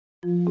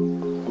Hey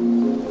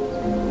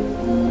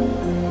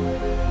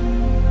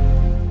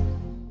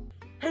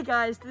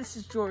guys, this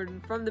is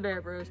Jordan from the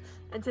Bear Bros,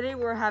 and today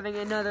we're having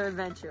another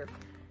adventure.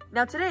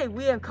 Now today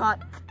we have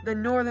caught the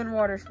northern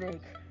water snake.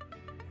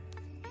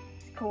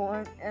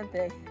 Cool, aren't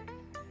they?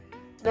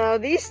 Now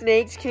these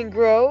snakes can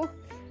grow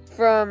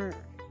from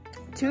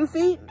 2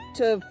 feet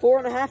to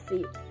 4.5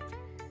 feet.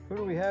 Who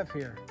do we have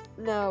here?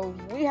 Now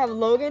we have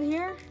Logan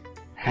here.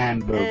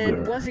 Hamburger.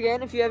 And once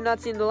again, if you have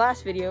not seen the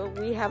last video,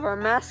 we have our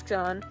masks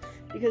on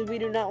because we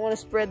do not want to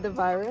spread the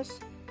virus.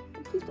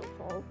 And please don't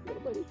fall,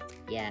 little buddy.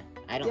 Yeah,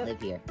 I don't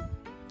live here.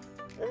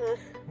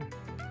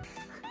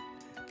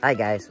 Hi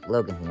guys,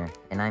 Logan here,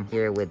 and I'm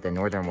here with the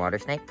northern water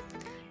snake.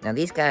 Now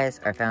these guys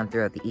are found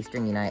throughout the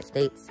eastern United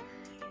States,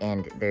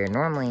 and they're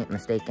normally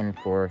mistaken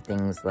for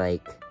things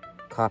like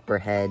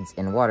copperheads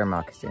and water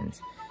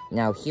moccasins.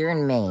 Now here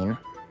in Maine,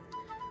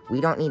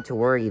 we don't need to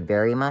worry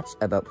very much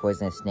about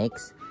poisonous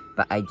snakes,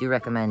 but I do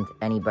recommend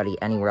anybody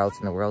anywhere else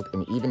in the world,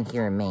 and even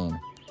here in Maine,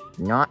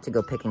 not to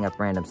go picking up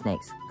random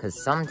snakes,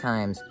 because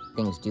sometimes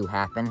things do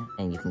happen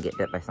and you can get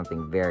bit by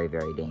something very,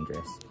 very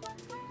dangerous.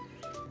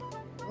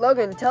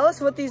 Logan, tell us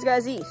what these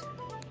guys eat.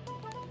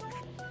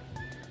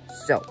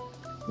 So,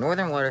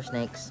 northern water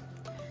snakes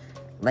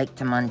like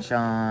to munch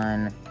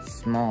on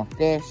small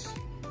fish,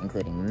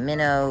 including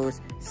minnows,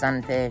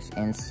 sunfish,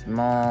 and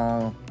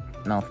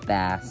small-mouth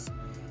bass.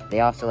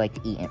 They also like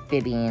to eat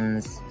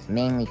amphibians,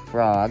 mainly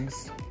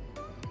frogs,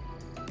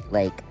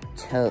 like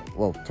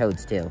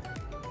toads too,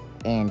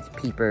 and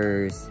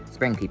peepers,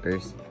 spring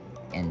peepers,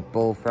 and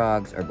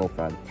bullfrogs or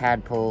bullfrog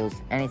tadpoles,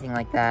 anything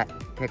like that,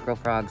 pickerel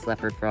frogs,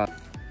 leopard frogs.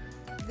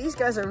 These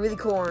guys are really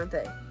cool, aren't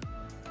they?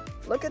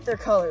 Look at their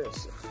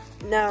colors.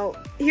 Now,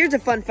 here's a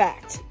fun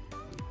fact.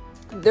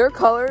 Their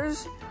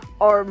colors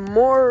are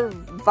more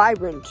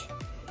vibrant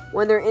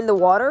when they're in the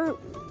water,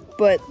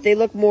 but they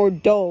look more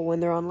dull when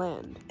they're on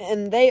land.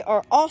 And they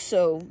are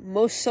also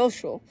most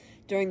social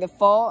during the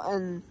fall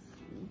and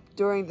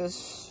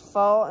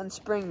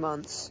spring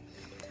months,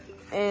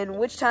 and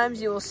which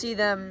times you will see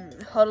them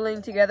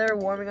huddling together,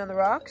 warming on the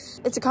rocks.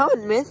 It's a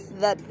common myth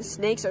that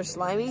snakes are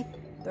slimy.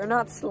 They're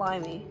not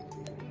slimy.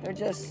 They're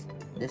just...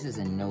 This is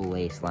in no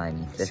way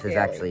slimy. This Scaly. is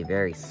actually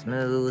very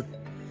smooth.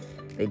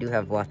 They do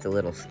have lots of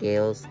little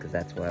scales, because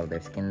that's why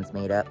their skin's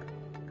made up.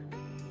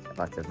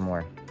 Lots of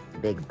more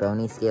big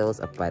bony scales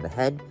up by the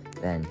head.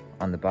 Then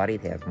on the body,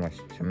 they have more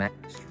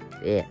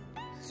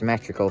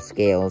symmetrical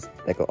scales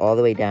that go all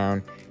the way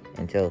down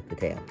until the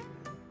tail.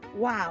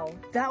 Wow,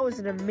 that was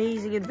an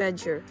amazing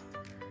adventure.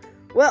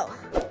 Well,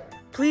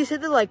 please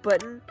hit the like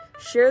button,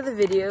 share the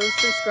video,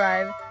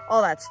 subscribe,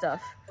 all that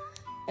stuff.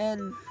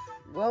 And,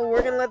 well,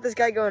 we're gonna let this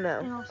guy go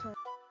now.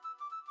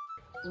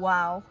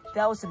 Wow,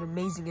 that was an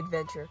amazing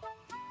adventure.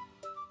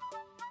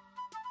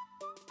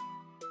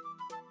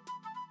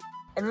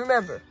 And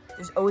remember,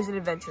 there's always an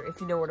adventure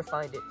if you know where to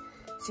find it.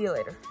 See you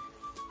later.